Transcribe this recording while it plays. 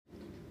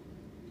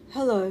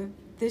Hello,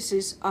 this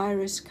is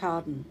Iris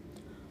Carden.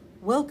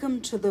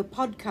 Welcome to the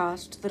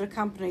podcast that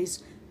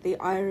accompanies the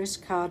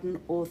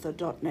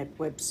iriscardenauthor.net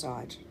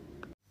website.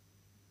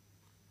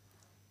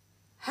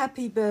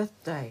 Happy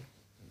birthday.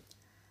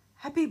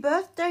 Happy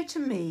birthday to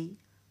me.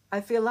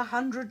 I feel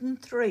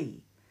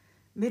 103.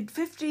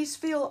 Mid-50s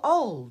feel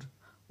old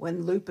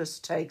when lupus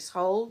takes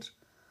hold.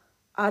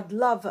 I'd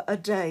love a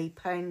day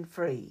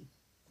pain-free.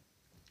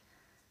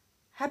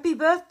 Happy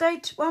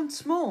birthday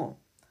once more.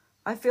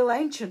 I feel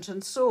ancient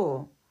and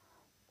sore.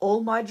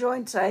 All my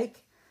joints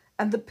ache,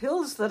 and the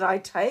pills that I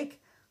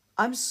take,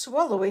 I'm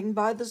swallowing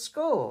by the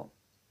score.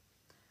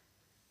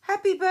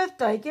 Happy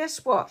birthday,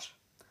 guess what?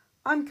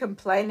 I'm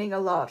complaining a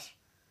lot,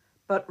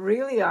 but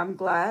really I'm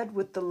glad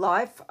with the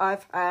life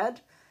I've had,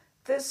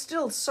 there's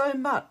still so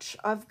much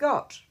I've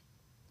got.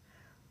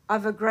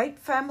 I've a great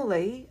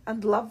family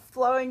and love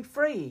flowing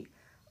free.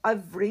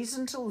 I've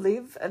reason to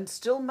live and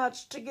still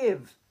much to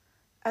give.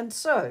 And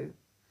so,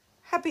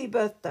 happy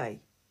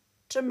birthday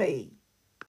to me.